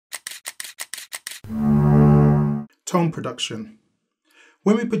Tone production.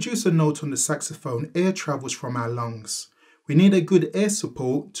 When we produce a note on the saxophone, air travels from our lungs. We need a good air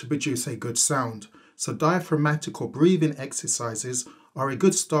support to produce a good sound, so diaphragmatic or breathing exercises are a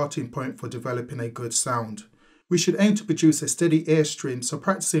good starting point for developing a good sound. We should aim to produce a steady airstream, so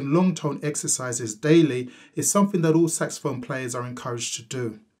practicing long tone exercises daily is something that all saxophone players are encouraged to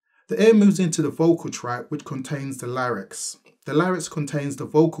do. The air moves into the vocal tract, which contains the larynx. The larynx contains the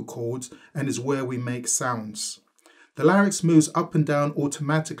vocal cords and is where we make sounds. The larynx moves up and down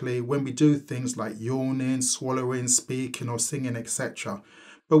automatically when we do things like yawning, swallowing, speaking or singing, etc.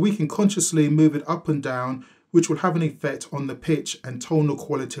 But we can consciously move it up and down, which will have an effect on the pitch and tonal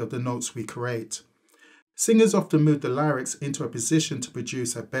quality of the notes we create. Singers often move the larynx into a position to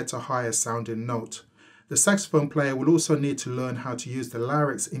produce a better, higher sounding note. The saxophone player will also need to learn how to use the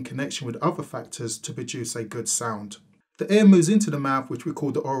larynx in connection with other factors to produce a good sound. The air moves into the mouth, which we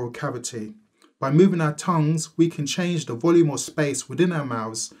call the oral cavity. By moving our tongues, we can change the volume or space within our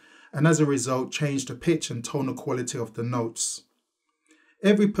mouths and as a result change the pitch and tonal quality of the notes.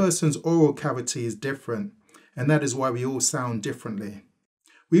 Every person's oral cavity is different, and that is why we all sound differently.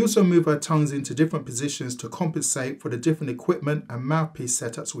 We also move our tongues into different positions to compensate for the different equipment and mouthpiece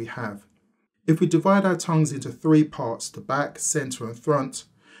setups we have. If we divide our tongues into three parts, the back, center and front,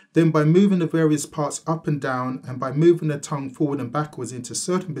 then by moving the various parts up and down and by moving the tongue forward and backwards into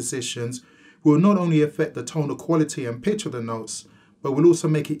certain positions, will not only affect the tonal quality and pitch of the notes, but will also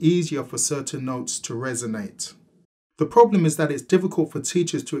make it easier for certain notes to resonate. The problem is that it's difficult for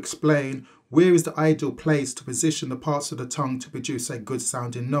teachers to explain where is the ideal place to position the parts of the tongue to produce a good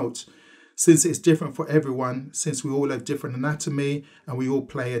sounding note, since it's different for everyone, since we all have different anatomy and we all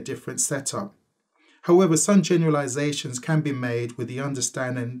play a different setup. However, some generalizations can be made with the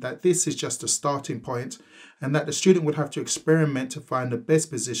understanding that this is just a starting point and that the student would have to experiment to find the best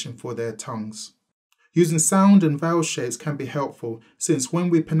position for their tongues. Using sound and vowel shapes can be helpful, since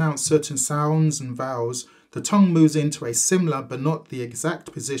when we pronounce certain sounds and vowels, the tongue moves into a similar but not the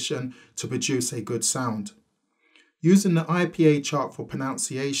exact position to produce a good sound. Using the IPA chart for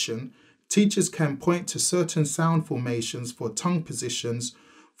pronunciation, teachers can point to certain sound formations for tongue positions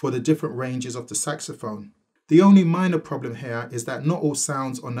for the different ranges of the saxophone. The only minor problem here is that not all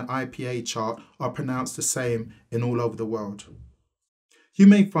sounds on the IPA chart are pronounced the same in all over the world. You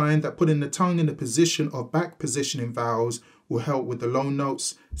may find that putting the tongue in the position of back positioning vowels will help with the low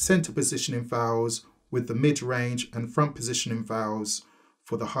notes, center positioning vowels with the mid-range and front positioning vowels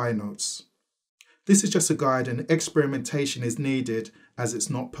for the high notes. This is just a guide and experimentation is needed as it's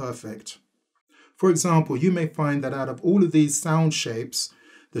not perfect. For example, you may find that out of all of these sound shapes,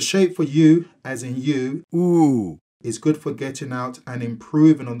 the shape for U, as in you, ooh, is good for getting out and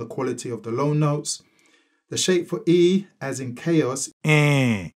improving on the quality of the low notes. The shape for E, as in chaos,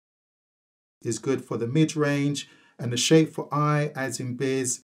 is good for the mid-range, and the shape for I, as in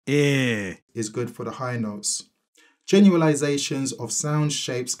biz, is good for the high notes. Generalizations of sound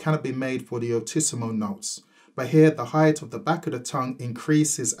shapes cannot be made for the altissimo notes, but here the height of the back of the tongue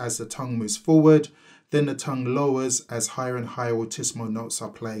increases as the tongue moves forward, then the tongue lowers as higher and higher altissimo notes are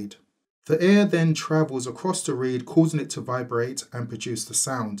played. The air then travels across the reed, causing it to vibrate and produce the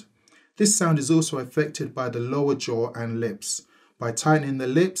sound. This sound is also affected by the lower jaw and lips. By tightening the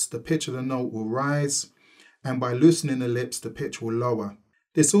lips, the pitch of the note will rise, and by loosening the lips, the pitch will lower.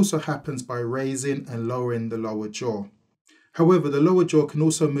 This also happens by raising and lowering the lower jaw. However, the lower jaw can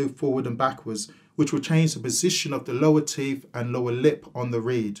also move forward and backwards, which will change the position of the lower teeth and lower lip on the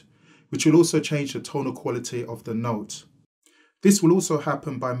reed, which will also change the tonal quality of the note. This will also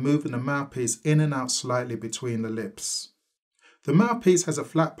happen by moving the mouthpiece in and out slightly between the lips. The mouthpiece has a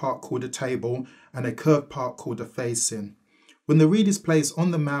flat part called a table and a curved part called a facing. When the reed is placed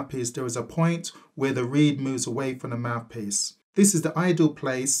on the mouthpiece, there is a point where the reed moves away from the mouthpiece. This is the ideal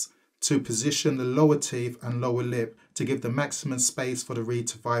place to position the lower teeth and lower lip to give the maximum space for the reed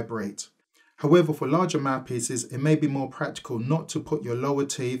to vibrate. However, for larger mouthpieces, it may be more practical not to put your lower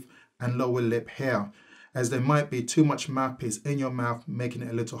teeth and lower lip here, as there might be too much mouthpiece in your mouth, making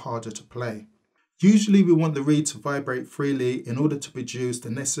it a little harder to play. Usually we want the reed to vibrate freely in order to produce the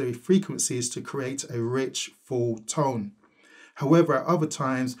necessary frequencies to create a rich, full tone. However, at other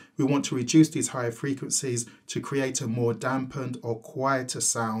times, we want to reduce these higher frequencies to create a more dampened or quieter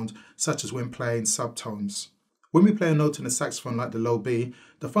sound, such as when playing subtones. When we play a note in the saxophone like the low B,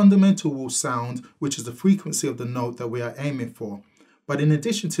 the fundamental will sound, which is the frequency of the note that we are aiming for. But in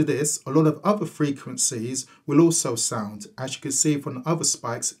addition to this, a lot of other frequencies will also sound, as you can see from the other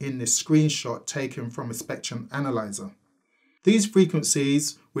spikes in this screenshot taken from a spectrum analyzer. These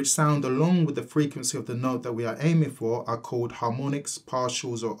frequencies, which sound along with the frequency of the note that we are aiming for, are called harmonics,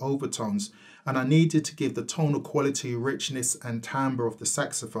 partials, or overtones, and are needed to give the tonal quality, richness, and timbre of the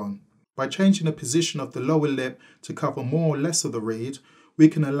saxophone. By changing the position of the lower lip to cover more or less of the reed, we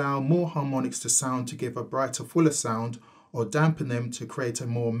can allow more harmonics to sound to give a brighter, fuller sound, or dampen them to create a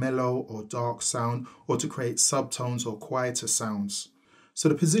more mellow or dark sound, or to create subtones or quieter sounds. So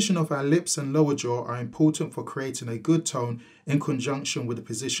the position of our lips and lower jaw are important for creating a good tone in conjunction with the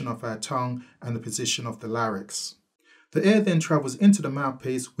position of our tongue and the position of the larynx. The air then travels into the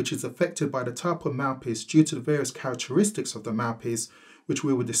mouthpiece, which is affected by the type of mouthpiece due to the various characteristics of the mouthpiece, which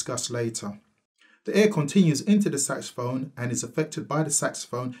we will discuss later. The air continues into the saxophone and is affected by the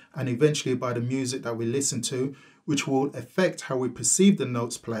saxophone and eventually by the music that we listen to, which will affect how we perceive the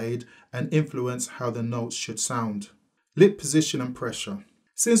notes played and influence how the notes should sound. Lip position and pressure.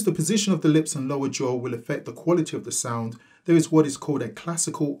 Since the position of the lips and lower jaw will affect the quality of the sound, there is what is called a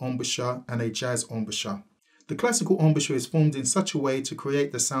classical embouchure and a jazz embouchure. The classical embouchure is formed in such a way to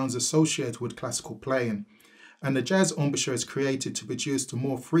create the sounds associated with classical playing, and the jazz embouchure is created to produce the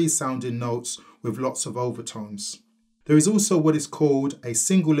more free-sounding notes with lots of overtones. There is also what is called a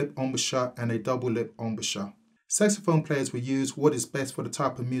single lip embouchure and a double lip embouchure. Saxophone players will use what is best for the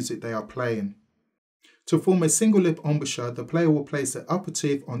type of music they are playing. To form a single lip embouchure, the player will place the upper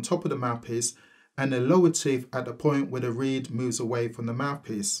teeth on top of the mouthpiece and the lower teeth at the point where the reed moves away from the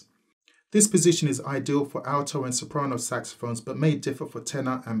mouthpiece. This position is ideal for alto and soprano saxophones but may differ for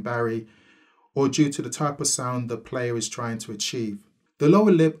tenor and bari, or due to the type of sound the player is trying to achieve. The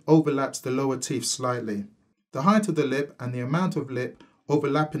lower lip overlaps the lower teeth slightly. The height of the lip and the amount of lip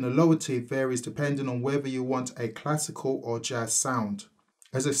overlapping the lower teeth varies depending on whether you want a classical or jazz sound.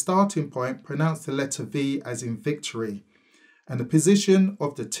 As a starting point, pronounce the letter V as in victory, and the position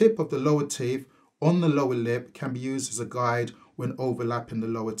of the tip of the lower teeth on the lower lip can be used as a guide when overlapping the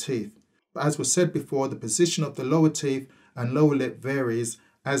lower teeth. But as was said before, the position of the lower teeth and lower lip varies,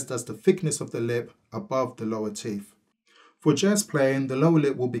 as does the thickness of the lip above the lower teeth. For jazz playing, the lower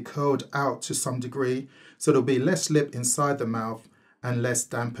lip will be curled out to some degree, so there will be less lip inside the mouth and less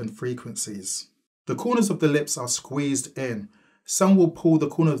dampened frequencies. The corners of the lips are squeezed in. Some will pull the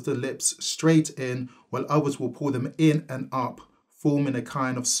corners of the lips straight in, while others will pull them in and up, forming a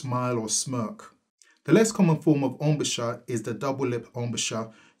kind of smile or smirk. The less common form of embouchure is the double lip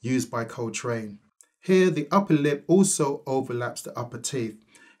embouchure used by Coltrane. Here, the upper lip also overlaps the upper teeth,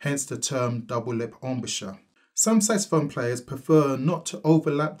 hence the term double lip embouchure. Some saxophone players prefer not to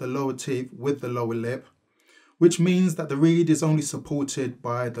overlap the lower teeth with the lower lip, which means that the reed is only supported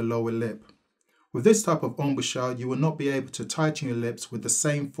by the lower lip. With this type of embouchure, you will not be able to tighten your lips with the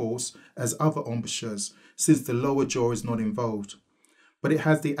same force as other embouchures, since the lower jaw is not involved. But it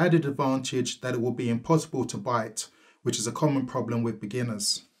has the added advantage that it will be impossible to bite, which is a common problem with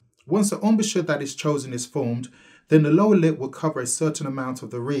beginners. Once the embouchure that is chosen is formed, then the lower lip will cover a certain amount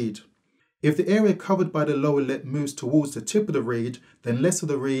of the reed. If the area covered by the lower lip moves towards the tip of the reed, then less of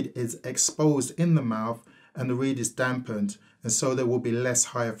the reed is exposed in the mouth and the reed is dampened, and so there will be less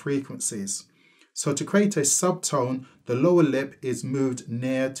higher frequencies. So to create a subtone, the lower lip is moved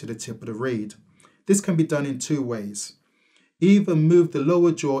near to the tip of the reed. This can be done in two ways. Either move the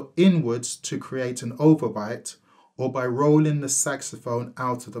lower jaw inwards to create an overbite, or by rolling the saxophone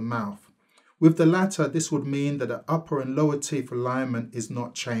out of the mouth. With the latter, this would mean that the upper and lower teeth alignment is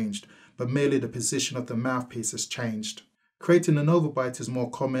not changed, but merely the position of the mouthpiece has changed. Creating an overbite is more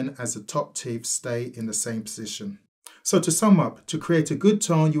common as the top teeth stay in the same position. So to sum up, to create a good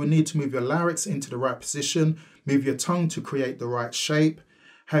tone, you will need to move your larynx into the right position, move your tongue to create the right shape,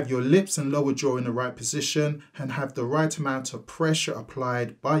 have your lips and lower jaw in the right position, and have the right amount of pressure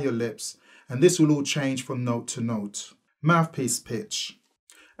applied by your lips, and this will all change from note to note. Mouthpiece pitch.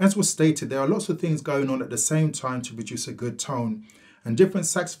 As was stated, there are lots of things going on at the same time to produce a good tone, and different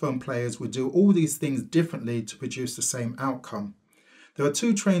saxophone players will do all these things differently to produce the same outcome. There are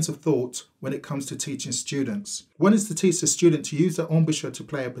two trains of thought when it comes to teaching students. One is to teach the student to use the embouchure to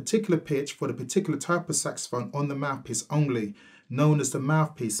play a particular pitch for the particular type of saxophone on the mouthpiece only, known as the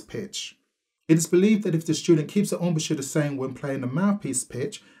mouthpiece pitch. It is believed that if the student keeps the embouchure the same when playing the mouthpiece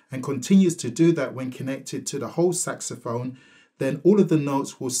pitch and continues to do that when connected to the whole saxophone, then all of the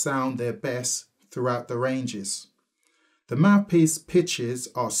notes will sound their best throughout the ranges. The mouthpiece pitches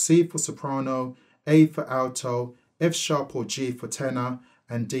are C for soprano, A for alto, F sharp or G for tenor,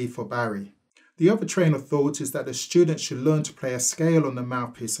 and D for bari. The other train of thought is that the student should learn to play a scale on the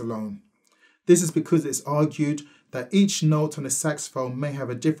mouthpiece alone. This is because it's argued that each note on the saxophone may have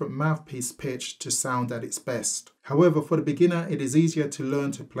a different mouthpiece pitch to sound at its best. However, for the beginner, it is easier to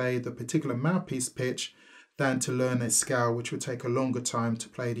learn to play the particular mouthpiece pitch than to learn a scale which would take a longer time to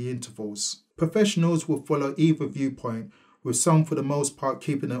play the intervals. Professionals will follow either viewpoint, with some for the most part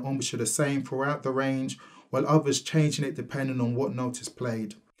keeping their embouchure the same throughout the range, while others changing it depending on what note is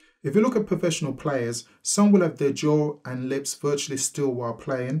played. If you look at professional players, some will have their jaw and lips virtually still while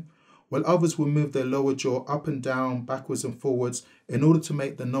playing, while others will move their lower jaw up and down, backwards and forwards in order to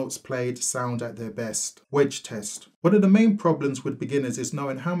make the notes played sound at their best. Wedge test. One of the main problems with beginners is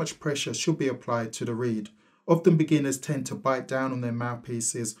knowing how much pressure should be applied to the reed. Often beginners tend to bite down on their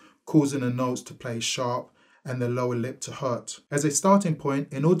mouthpieces, causing the notes to play sharp and the lower lip to hurt. As a starting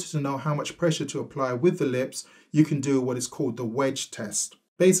point, in order to know how much pressure to apply with the lips, you can do what is called the wedge test.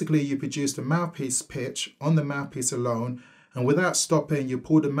 Basically, you produce the mouthpiece pitch on the mouthpiece alone, and without stopping, you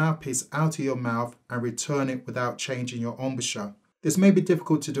pull the mouthpiece out of your mouth and return it without changing your embouchure. This may be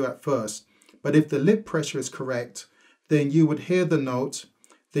difficult to do at first, but if the lip pressure is correct, then you would hear the note,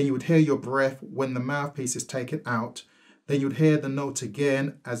 then you would hear your breath when the mouthpiece is taken out, then you would hear the note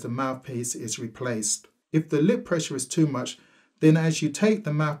again as the mouthpiece is replaced. If the lip pressure is too much, then as you take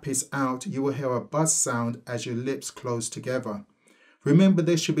the mouthpiece out, you will hear a buzz sound as your lips close together. Remember,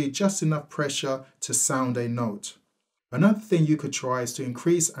 there should be just enough pressure to sound a note. Another thing you could try is to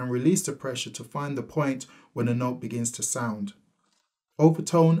increase and release the pressure to find the point when a note begins to sound.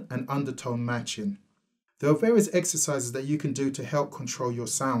 Overtone and undertone matching. There are various exercises that you can do to help control your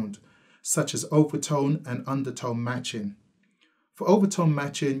sound, such as overtone and undertone matching. For overtone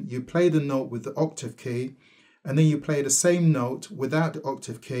matching, you play the note with the octave key, and then you play the same note without the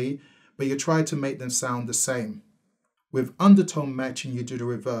octave key, but you try to make them sound the same. With undertone matching, you do the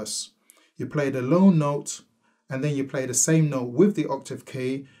reverse. You play the low note, and then you play the same note with the octave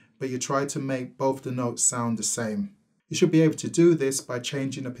key, but you try to make both the notes sound the same. You should be able to do this by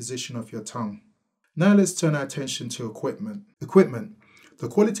changing the position of your tongue. Now let's turn our attention to equipment. The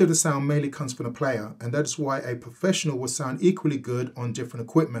quality of the sound mainly comes from the player, and that is why a professional will sound equally good on different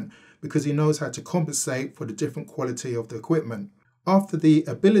equipment, because he knows how to compensate for the different quality of the equipment. After the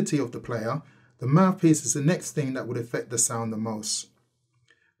ability of the player, the mouthpiece is the next thing that would affect the sound the most.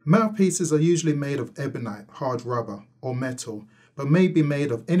 Mouthpieces are usually made of ebonite, hard rubber, or metal, but may be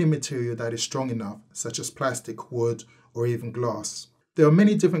made of any material that is strong enough, such as plastic, wood, or even glass. There are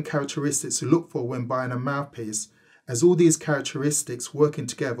many different characteristics to look for when buying a mouthpiece, as all these characteristics working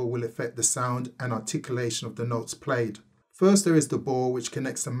together will affect the sound and articulation of the notes played. First, there is the bore which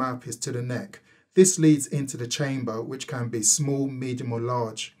connects the mouthpiece to the neck. This leads into the chamber, which can be small, medium, or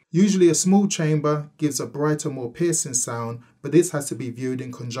large. Usually a small chamber gives a brighter, more piercing sound, but this has to be viewed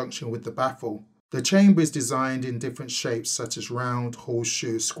in conjunction with the baffle. The chamber is designed in different shapes such as round,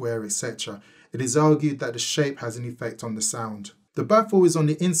 horseshoe, square, etc. It is argued that the shape has an effect on the sound. The baffle is on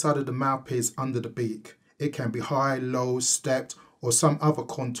the inside of the mouthpiece under the beak. It can be high, low, stepped, or some other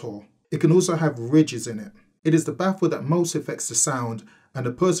contour. It can also have ridges in it. It is the baffle that most affects the sound, and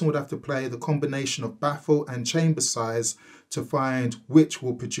the person would have to play the combination of baffle and chamber size to find which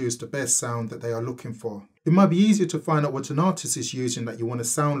will produce the best sound that they are looking for. It might be easier to find out what an artist is using that you want to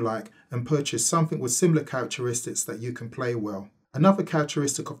sound like and purchase something with similar characteristics that you can play well. Another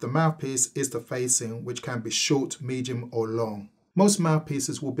characteristic of the mouthpiece is the facing, which can be short, medium, or long. Most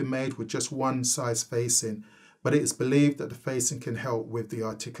mouthpieces will be made with just one size facing, but it is believed that the facing can help with the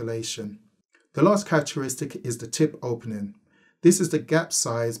articulation. The last characteristic is the tip opening. This is the gap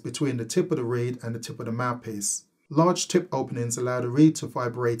size between the tip of the reed and the tip of the mouthpiece. Large tip openings allow the reed to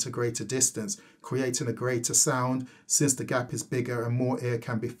vibrate a greater distance, creating a greater sound since the gap is bigger and more air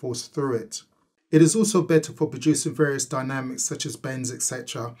can be forced through it. It is also better for producing various dynamics such as bends,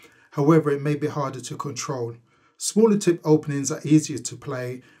 etc. However, it may be harder to control. Smaller tip openings are easier to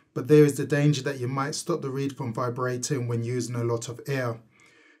play, but there is the danger that you might stop the reed from vibrating when using a lot of air.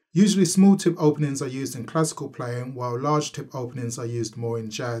 Usually small tip openings are used in classical playing, while large tip openings are used more in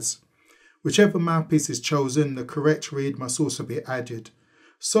jazz. Whichever mouthpiece is chosen, the correct reed must also be added.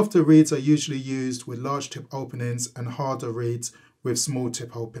 Softer reeds are usually used with large tip openings and harder reeds with small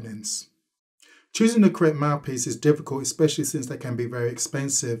tip openings. Choosing the correct mouthpiece is difficult, especially since they can be very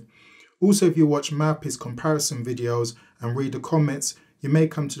expensive. Also, if you watch mouthpiece comparison videos and read the comments, you may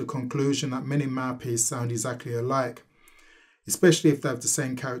come to the conclusion that many mouthpieces sound exactly alike, especially if they have the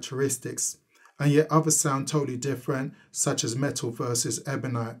same characteristics, and yet others sound totally different, such as metal versus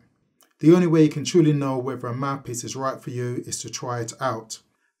ebonite. The only way you can truly know whether a mouthpiece is right for you is to try it out.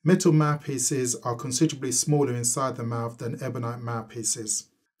 Metal mouthpieces are considerably smaller inside the mouth than ebonite mouthpieces.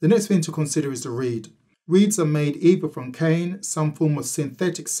 The next thing to consider is the reed. Reeds are made either from cane, some form of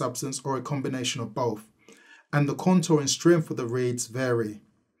synthetic substance, or a combination of both, and the contour and strength of the reeds vary.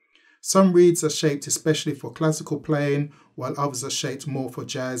 Some reeds are shaped especially for classical playing, while others are shaped more for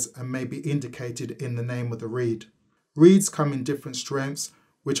jazz and may be indicated in the name of the reed. Reeds come in different strengths,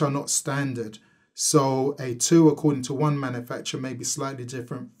 which are not standard. So a 2 according to one manufacturer may be slightly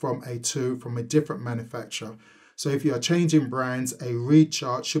different from a 2 from a different manufacturer. So if you are changing brands, a reed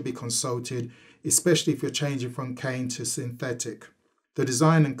chart should be consulted, especially if you're changing from cane to synthetic. The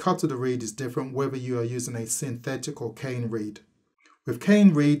design and cut of the reed is different whether you are using a synthetic or cane reed. With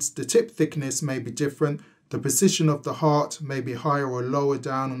cane reeds, the tip thickness may be different. The position of the heart may be higher or lower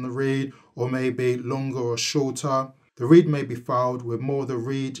down on the reed, or may be longer or shorter. The reed may be filed with more of the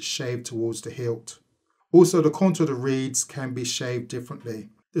reed shaved towards the hilt. Also, the contour of the reeds can be shaved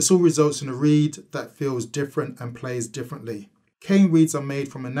differently. This all results in a reed that feels different and plays differently. Cane reeds are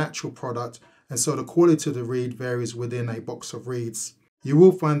made from a natural product, and so the quality of the reed varies within a box of reeds. You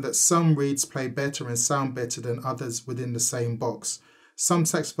will find that some reeds play better and sound better than others within the same box. Some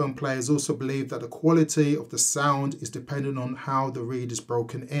saxophone players also believe that the quality of the sound is dependent on how the reed is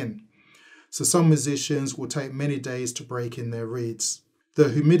broken in. So some musicians will take many days to break in their reeds. The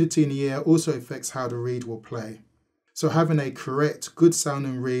humidity in the air also affects how the reed will play. So having a correct, good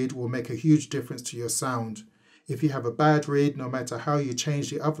sounding reed will make a huge difference to your sound. If you have a bad reed, no matter how you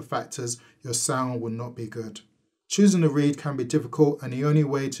change the other factors, your sound will not be good. Choosing a reed can be difficult, and the only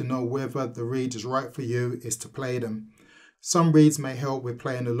way to know whether the reed is right for you is to play them. Some reeds may help with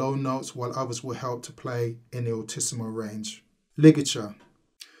playing the low notes, while others will help to play in the altissimo range. Ligature.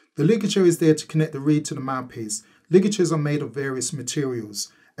 The ligature is there to connect the reed to the mouthpiece. Ligatures are made of various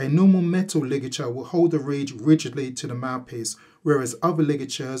materials. A normal metal ligature will hold the reed rigidly to the mouthpiece, whereas other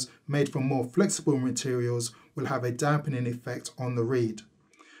ligatures made from more flexible materials will have a dampening effect on the reed.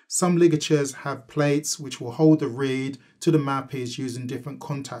 Some ligatures have plates which will hold the reed to the mouthpiece using different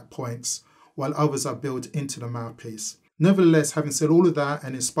contact points, while others are built into the mouthpiece. Nevertheless, having said all of that,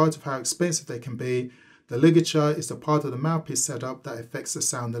 and in spite of how expensive they can be, the ligature is the part of the mouthpiece setup that affects the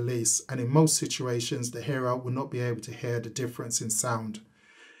sound the least, and in most situations the hearer will not be able to hear the difference in sound.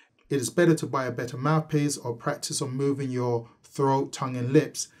 It is better to buy a better mouthpiece or practice on moving your throat, tongue and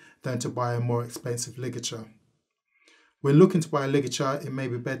lips than to buy a more expensive ligature. When looking to buy a ligature, it may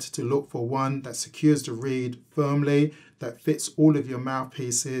be better to look for one that secures the reed firmly, that fits all of your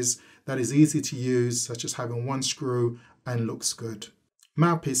mouthpieces, that is easy to use, such as having one screw, and looks good.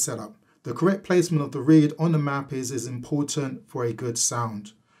 Mouthpiece setup. The correct placement of the reed on the mouthpiece is important for a good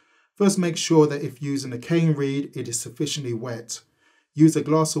sound. First, make sure that if using a cane reed, it is sufficiently wet. Use a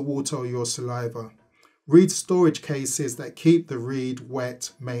glass of water or your saliva. Reed storage cases that keep the reed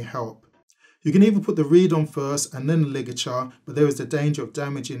wet may help. You can either put the reed on first and then the ligature, but there is the danger of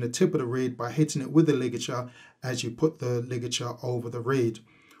damaging the tip of the reed by hitting it with the ligature as you put the ligature over the reed.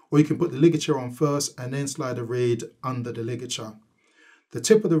 Or you can put the ligature on first and then slide the reed under the ligature. The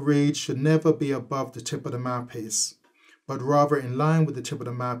tip of the reed should never be above the tip of the mouthpiece, but rather in line with the tip of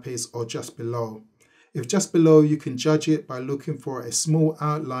the mouthpiece or just below. If just below, you can judge it by looking for a small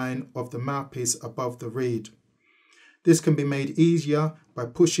outline of the mouthpiece above the reed. This can be made easier by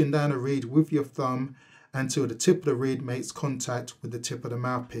pushing down the reed with your thumb until the tip of the reed makes contact with the tip of the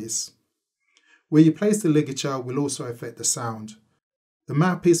mouthpiece. Where you place the ligature will also affect the sound. The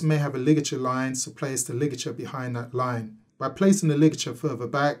mouthpiece may have a ligature line, so place the ligature behind that line. By placing the ligature further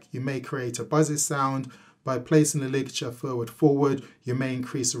back, you may create a buzzy sound. By placing the ligature forward, you may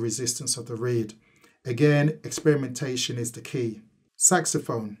increase the resistance of the reed. Again, experimentation is the key.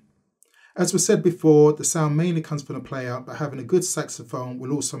 Saxophone. As was said before, the sound mainly comes from the player, but having a good saxophone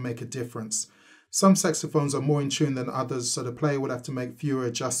will also make a difference. Some saxophones are more in tune than others, so the player will have to make fewer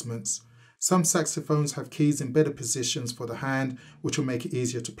adjustments. Some saxophones have keys in better positions for the hand, which will make it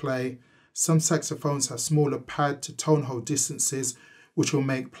easier to play. Some saxophones have smaller pad to tone hole distances, which will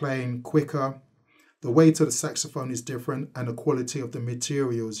make playing quicker. The weight of the saxophone is different, and the quality of the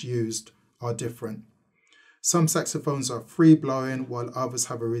materials used are different. Some saxophones are free-blowing, while others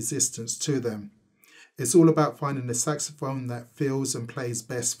have a resistance to them. It's all about finding the saxophone that feels and plays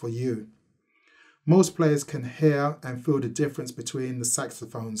best for you. Most players can hear and feel the difference between the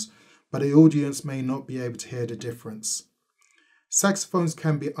saxophones, but the audience may not be able to hear the difference. Saxophones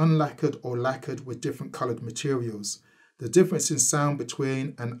can be unlacquered or lacquered with different coloured materials. The difference in sound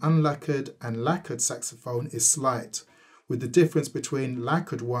between an unlacquered and lacquered saxophone is slight, with the difference between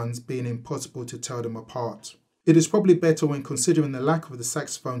lacquered ones being impossible to tell them apart. It is probably better when considering the lacquer of the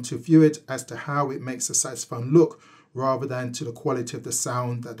saxophone to view it as to how it makes the saxophone look rather than to the quality of the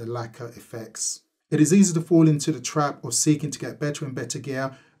sound that the lacquer affects. It is easy to fall into the trap of seeking to get better and better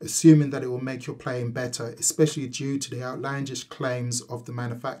gear, assuming that it will make your playing better, especially due to the outlandish claims of the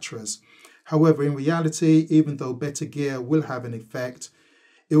manufacturers. However, in reality, even though better gear will have an effect,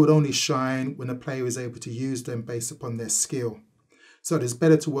 it would only shine when a player is able to use them based upon their skill. So it is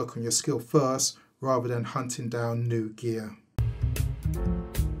better to work on your skill first rather than hunting down new gear.